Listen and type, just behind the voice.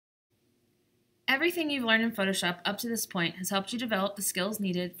Everything you've learned in Photoshop up to this point has helped you develop the skills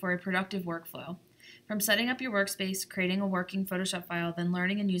needed for a productive workflow. From setting up your workspace, creating a working Photoshop file, then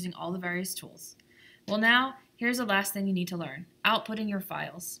learning and using all the various tools. Well now, here's the last thing you need to learn, outputting your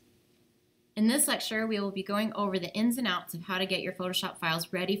files. In this lecture, we will be going over the ins and outs of how to get your Photoshop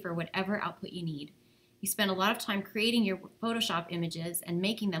files ready for whatever output you need. You spent a lot of time creating your Photoshop images and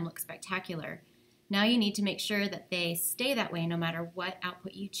making them look spectacular. Now you need to make sure that they stay that way no matter what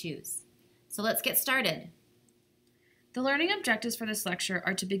output you choose. So let's get started. The learning objectives for this lecture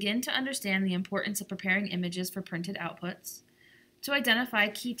are to begin to understand the importance of preparing images for printed outputs, to identify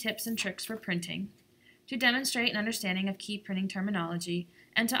key tips and tricks for printing, to demonstrate an understanding of key printing terminology,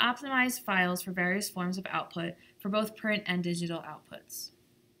 and to optimize files for various forms of output for both print and digital outputs.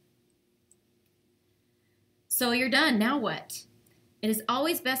 So you're done, now what? It is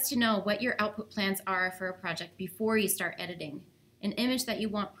always best to know what your output plans are for a project before you start editing. An image that you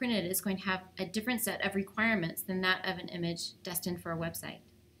want printed is going to have a different set of requirements than that of an image destined for a website.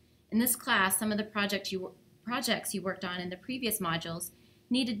 In this class, some of the projects you worked on in the previous modules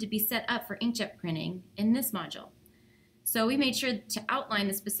needed to be set up for inkjet printing in this module. So we made sure to outline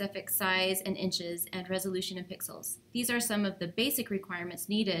the specific size and inches and resolution in pixels. These are some of the basic requirements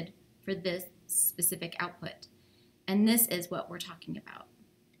needed for this specific output. And this is what we're talking about.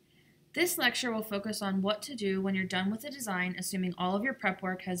 This lecture will focus on what to do when you're done with the design, assuming all of your prep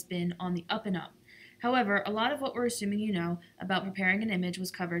work has been on the up and up. However, a lot of what we're assuming you know about preparing an image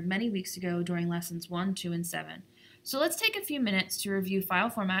was covered many weeks ago during lessons 1, 2, and 7. So let's take a few minutes to review file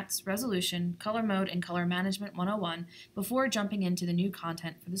formats, resolution, color mode, and color management 101 before jumping into the new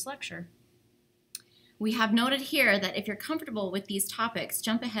content for this lecture. We have noted here that if you're comfortable with these topics,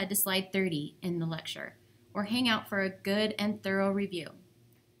 jump ahead to slide 30 in the lecture, or hang out for a good and thorough review.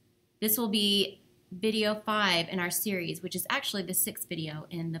 This will be video 5 in our series, which is actually the 6th video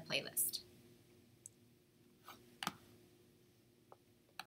in the playlist.